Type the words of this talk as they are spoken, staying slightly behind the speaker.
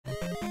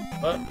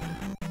But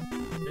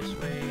this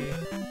way,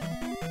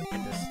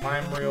 get this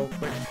slime real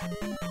quick.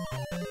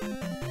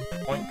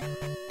 Boink.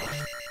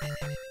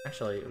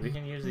 Actually, we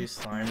can use these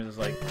slimes as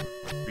like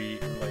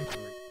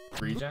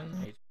regen,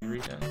 HP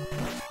regen.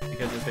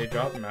 Because if they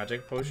drop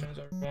magic potions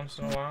every once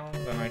in a while,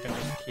 then I can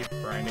just keep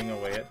grinding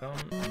away at them,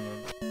 and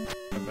then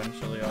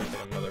eventually I'll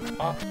get another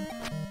pop.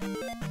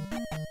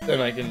 Then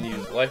I can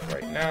use life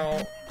right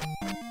now.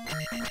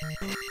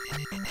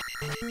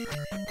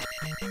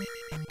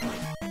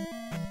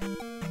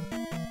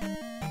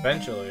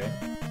 Eventually,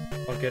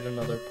 I'll get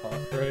another pot,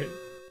 right?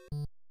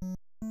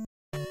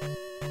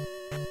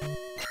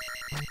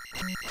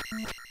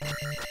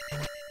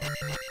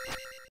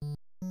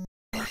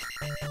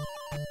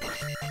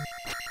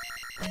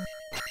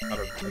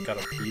 I got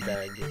a pea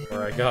bag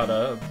before I got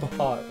a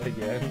pot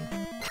again.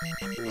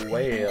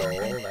 Whale,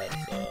 that's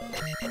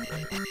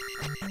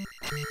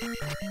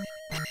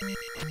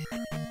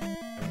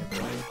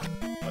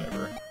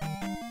whatever.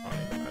 I don't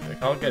need the magic.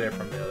 I'll get it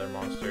from the other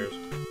monsters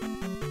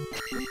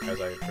as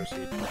I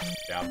proceed to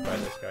jab by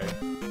this guy.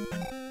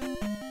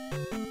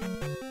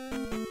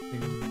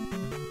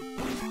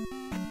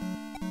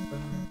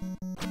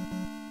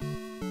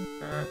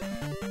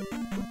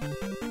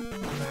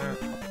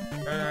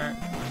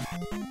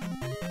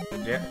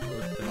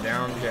 With the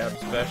down jab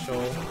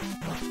special.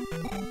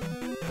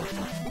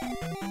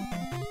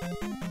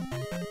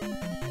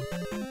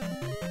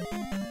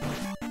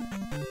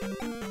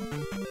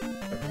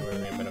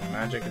 Definitely a bit of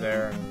magic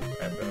there, and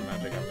by a bit of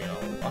magic I mean a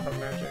lot of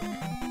magic.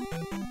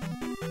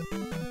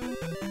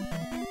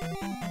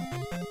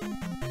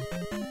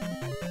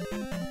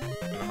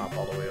 I'm gonna hop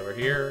all the way over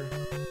here.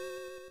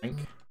 Think.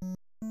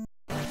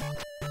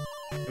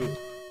 Ooh.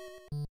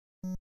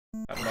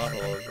 That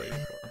bottle I was waiting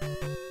for.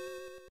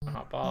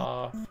 Hop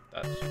off,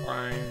 that's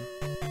fine.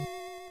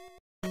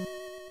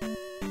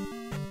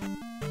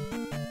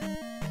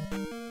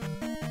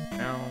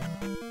 Now,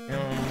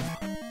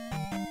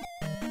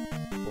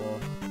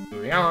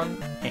 moving on.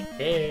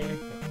 Hey.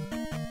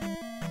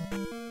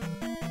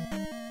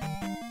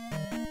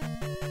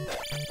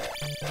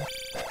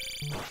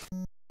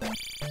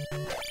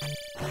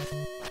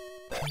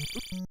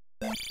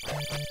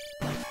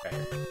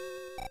 Okay.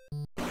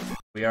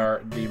 We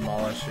are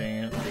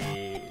demolishing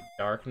the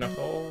Dark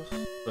Knuckles,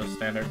 the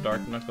standard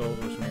Dark Knuckles,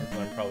 which means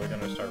I'm probably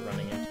going to start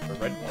running into the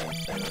red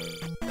ones soon.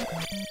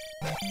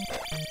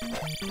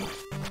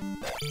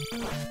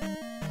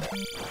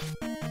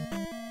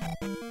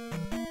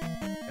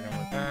 Hit him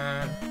with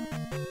that.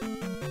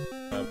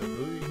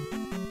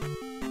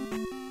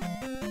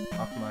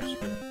 Off my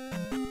screen.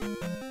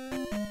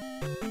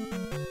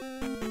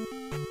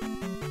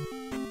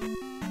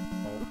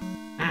 Oh,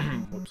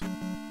 whoops.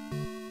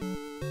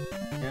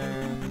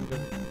 And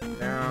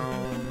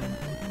down.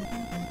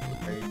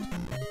 I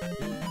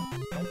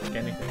don't think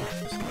anything. I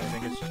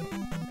think it's just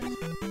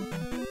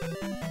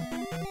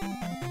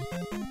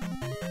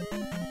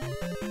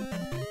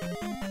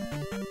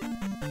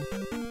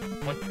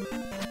what?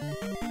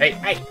 Hey,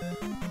 hey!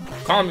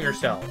 Calm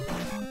yourself.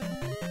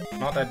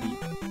 Not that deep.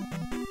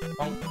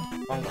 Bonk,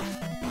 bonk.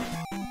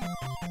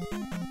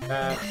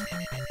 That.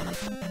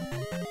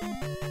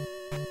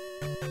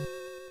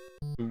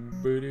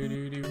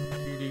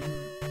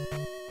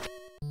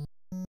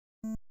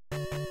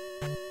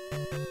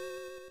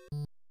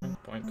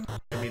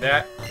 Give me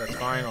that. That's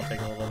fine. I'll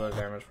take a little bit of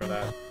damage for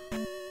that.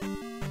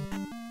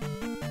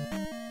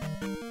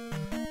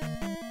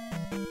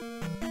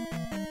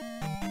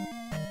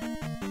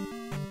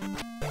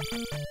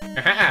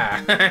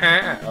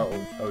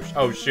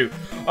 Oh shoot.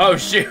 Oh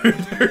shoot.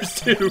 There's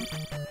two.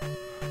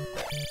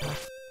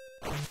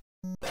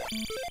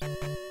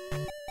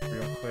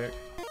 Real quick.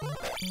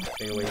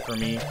 Stay away from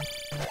me.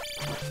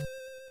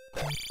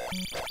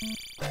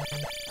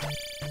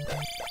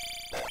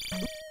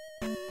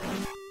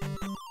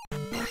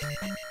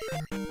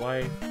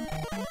 Why?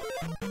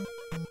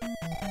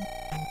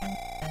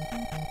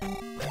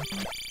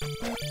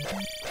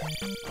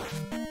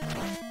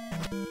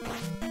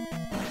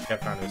 I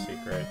found a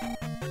secret.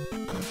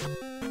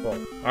 Cool.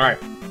 Alright.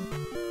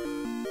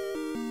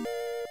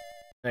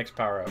 Next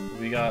power up.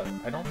 We got.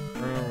 I don't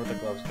remember what the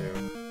gloves do.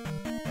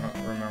 I don't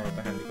remember what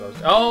the handy gloves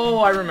do. Oh,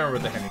 I remember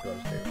what the handy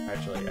gloves do.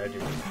 Actually, I do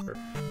remember.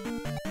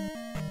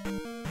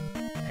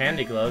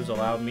 Handy gloves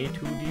allowed me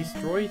to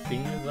destroy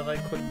things that I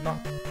could not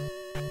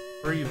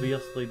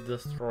previously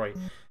destroy.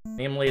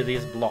 Namely,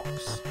 these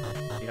blocks.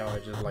 See how I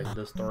just like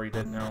destroyed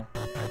it now?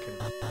 I can.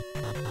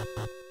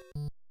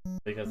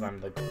 Because I'm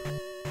the good.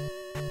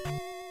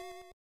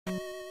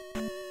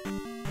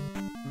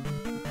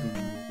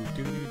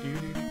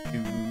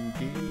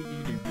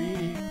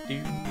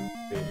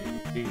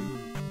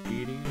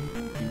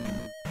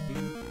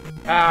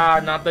 Ah,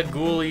 not the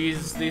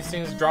ghoulies. These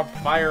things drop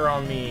fire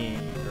on me.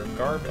 They're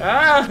garbage.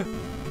 Ah!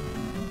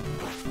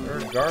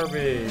 They're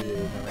garbage.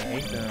 And I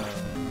hate them.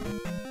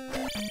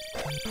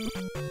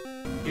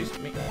 Excuse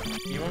me.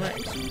 Do you want to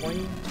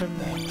explain to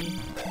me?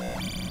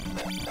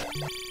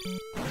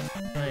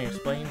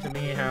 Explain to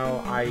me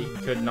how I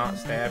could not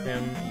stab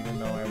him, even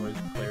though I was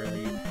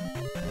clearly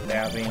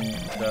stabbing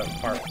the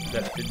part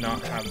that did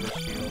not have the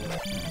shield.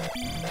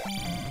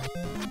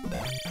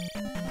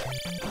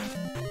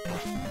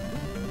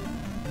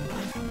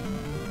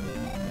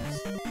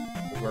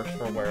 It works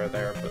for wear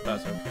there, but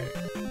that's okay.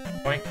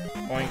 Boink,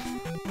 boink,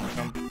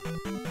 jump,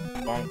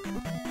 bonk,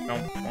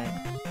 jump, bonk.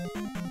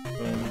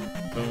 Boom,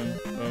 boom,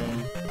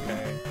 boom.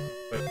 Okay.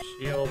 Quick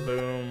shield,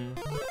 boom.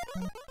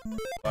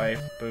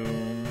 Life,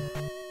 boom.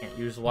 Can't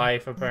use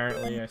life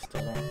apparently, I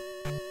still don't.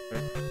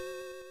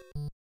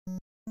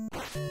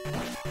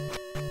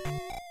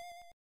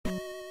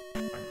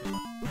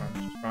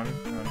 Run.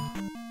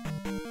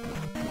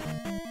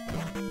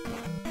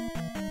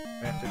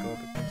 I have to go up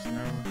against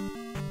now.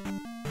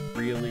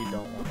 Really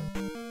don't want to.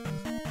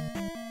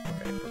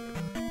 Okay, we're good.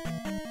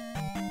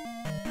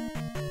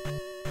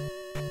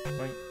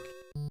 Blink.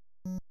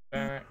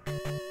 Back. I'm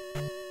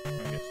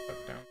gonna get stuck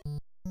down.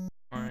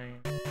 Fine.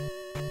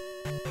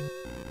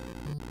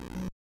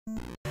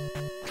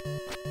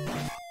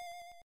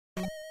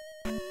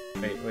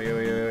 Wait.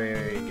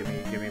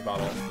 Give me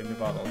bottle. Give me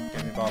bottle.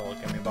 Give me bottle.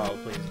 Give me bottle,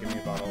 please. Give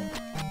me bottle.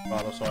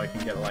 Bottle so I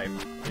can get life,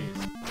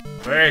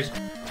 please.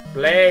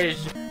 Please,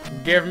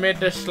 give me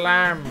the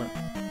slime.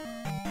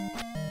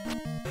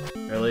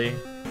 Really?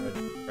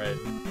 Red.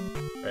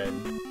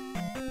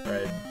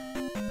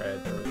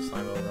 There was a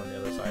slime over on the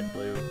other side.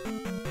 Blue.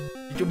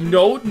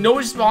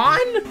 No spawn?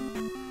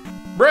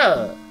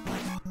 Bruh.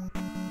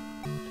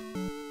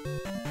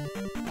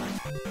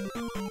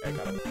 I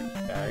got a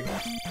bag.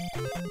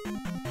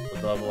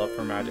 Let's level up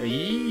for magic.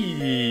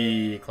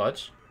 Eee,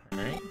 clutch.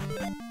 Alright.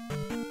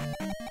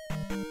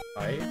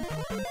 5.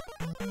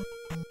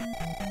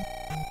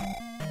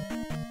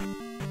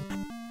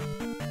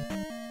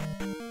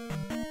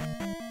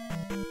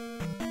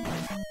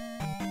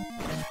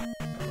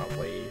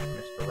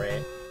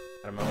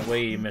 I'm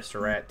away, Mr.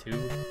 Rat 2.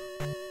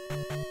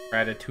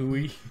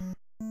 Ratatouille.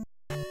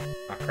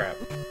 Ah, crap.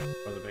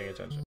 Wasn't paying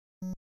attention.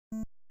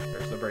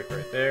 There's the break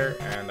right there,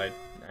 and I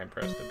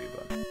pressed the B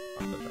button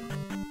on the jump.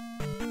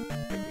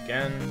 Break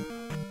again.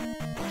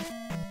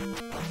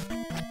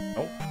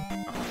 Nope.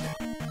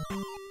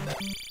 Okay.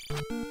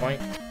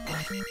 Point.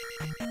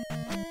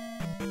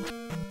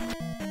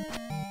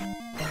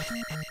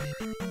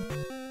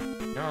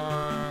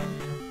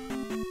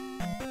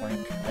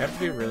 Blink. I have to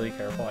be really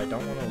careful. I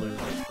don't want to lose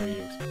this free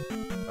experience.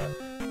 But,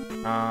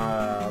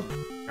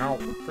 ow,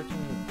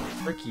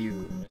 frick you,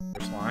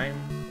 Mr. Slime.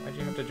 Why'd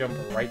you have to jump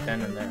right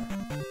then and there?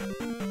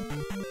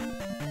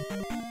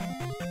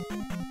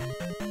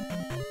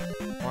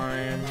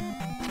 Slime.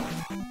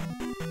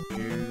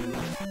 You.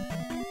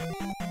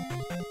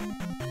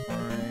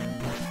 Slime.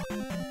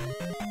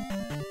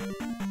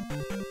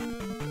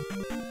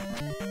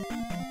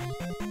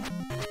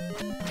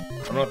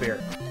 Come up here.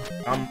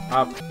 Come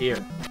up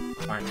here.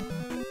 Fine.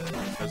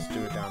 Let's do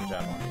a down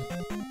jab on you.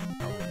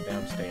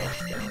 Down stab,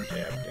 down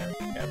jab,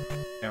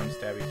 down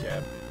stabby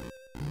jab.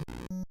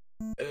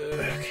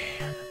 Okay,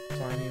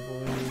 slimy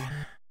boy.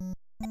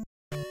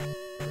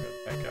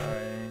 That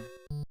guy.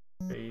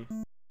 Face.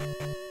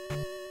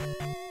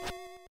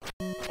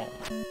 Oh.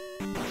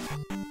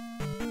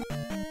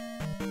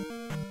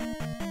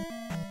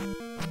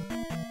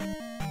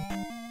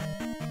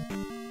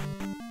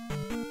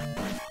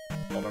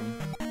 Hold him.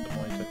 The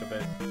boy took a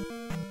bit.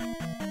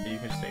 You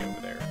can stay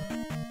over there.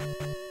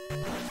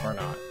 Or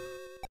not.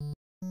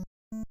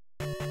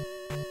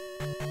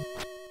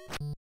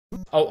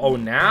 Oh,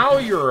 now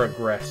you're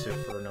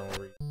aggressive for no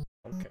reason.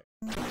 Okay.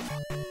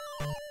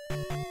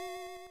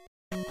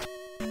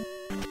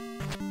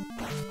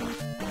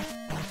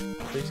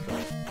 Please go.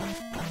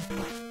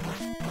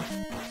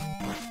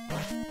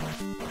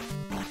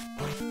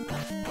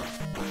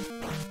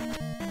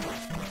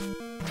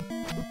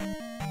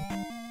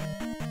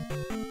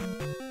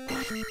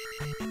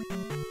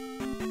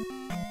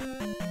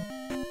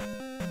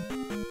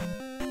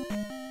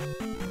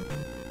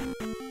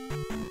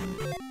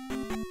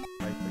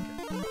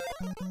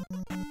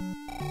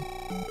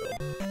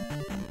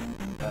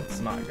 That's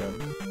not good.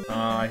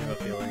 I have a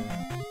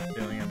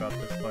feeling about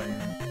this plane,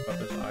 about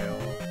this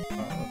aisle,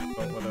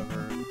 but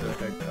whatever.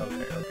 Okay,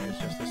 it's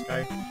just this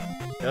guy.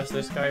 Just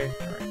this guy.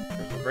 Alright,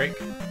 there's the break.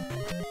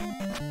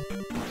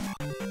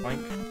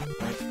 Plank.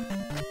 I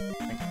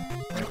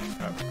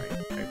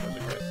was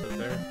aggressive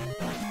there.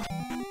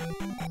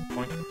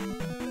 Plank.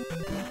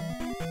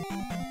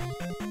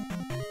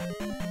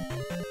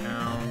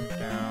 Down.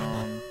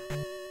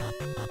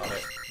 Got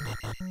it.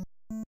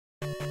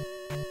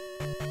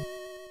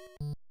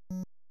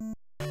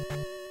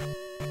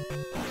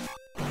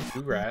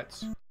 Two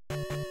rats.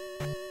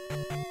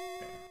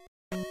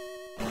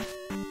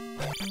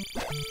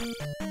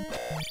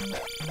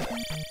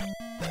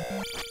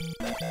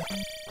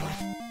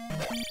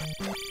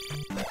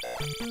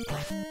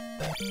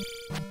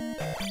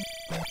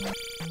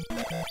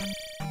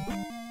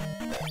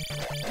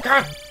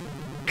 God,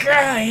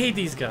 I hate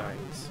these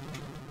guys.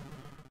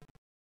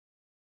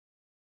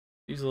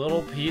 These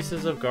little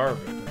pieces of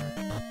garbage.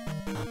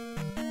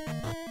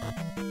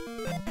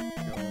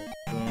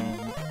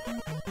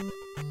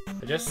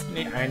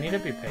 I need to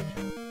be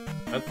patient.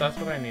 That's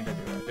what I need to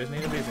do. I just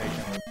need to be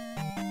patient with.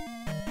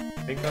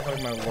 I think that's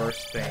like my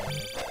worst thing,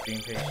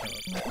 being patient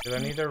with. Because I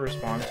need to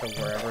respond to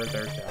wherever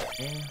they're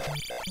jabbing.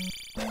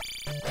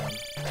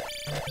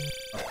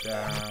 Up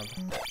jab.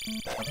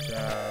 Up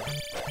jab.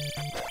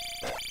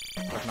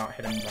 I've not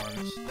hit him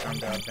once.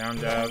 Down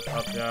jab,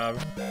 up jab,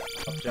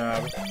 up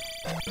jab. A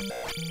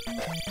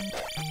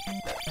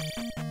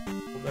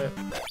little bit.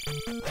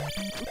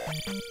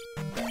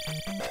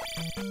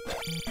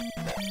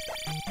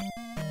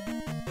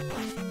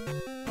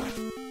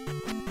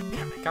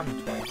 Damn, I got him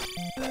twice.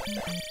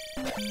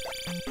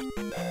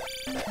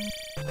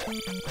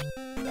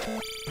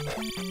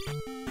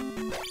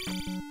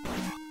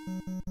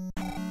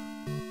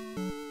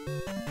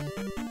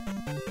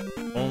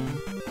 Boom,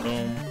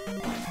 boom.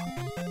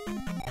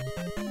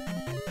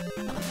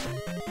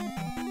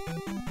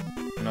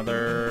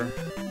 Another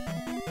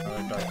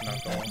dark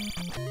knuckle.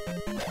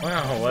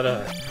 Wow, what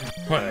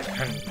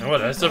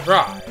a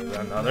surprise!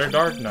 Another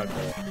dark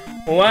knuckle.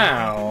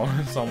 Wow,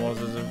 it's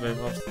almost as if they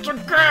lost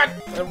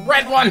the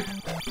red one.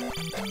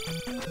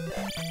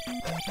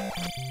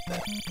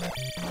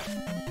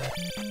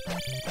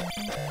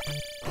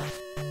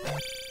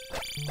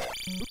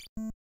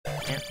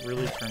 Can't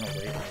really turn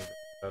away from it.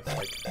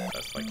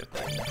 That's like a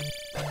thing.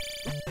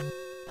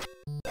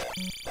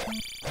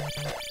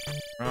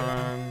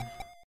 Run.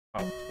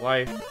 Up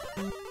life.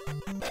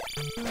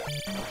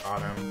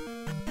 Got him.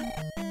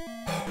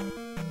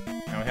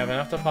 Now we have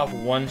enough to pop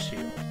one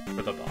shield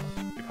for the boss.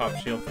 We pop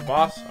shield for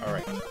boss.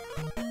 Alright.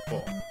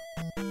 Cool.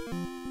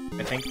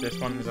 I think this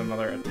one is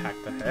another attack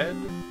the head.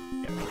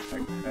 Yeah,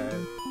 attack the head.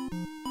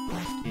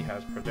 He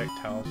has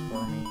projectiles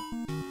for me.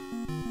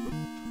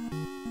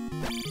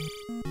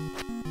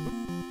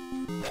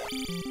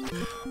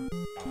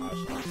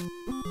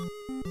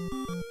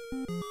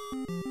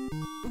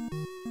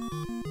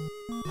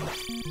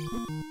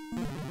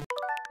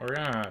 We're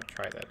gonna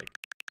try that again.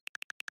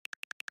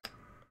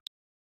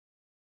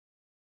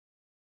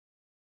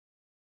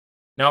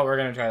 No, we're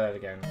gonna try that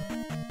again.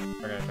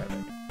 We're gonna try that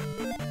again.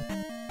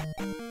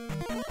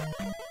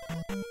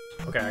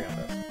 Okay, I got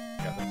this.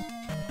 Got this.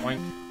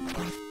 Boink.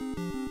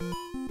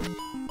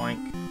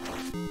 Boink.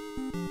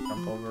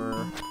 Jump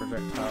over.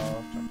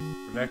 Projectile. Jump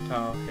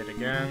projectile. Hit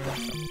again. Jump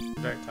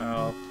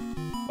projectile.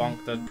 Bonk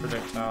the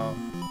projectile.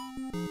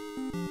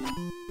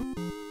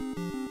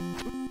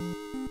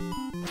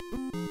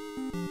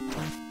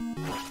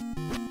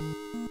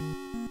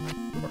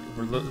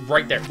 We're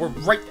right there. We're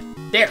right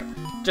there.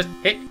 Just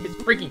hit his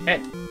freaking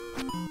head.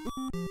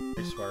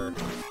 I swear. I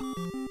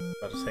was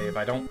about to say, if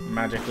I don't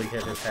magically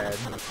hit his head,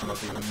 I'm gonna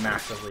be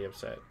massively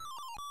upset.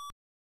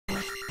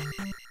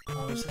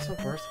 Oh, is this a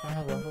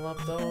worthwhile level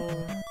up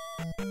though?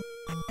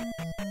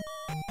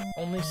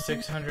 Only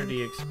 600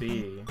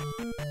 EXP.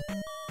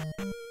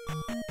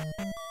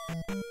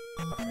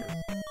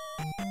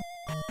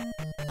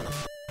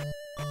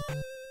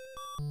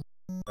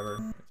 Whatever.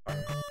 It's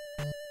fine.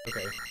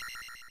 Okay.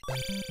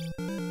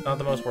 Not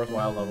the most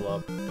worthwhile level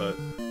up, but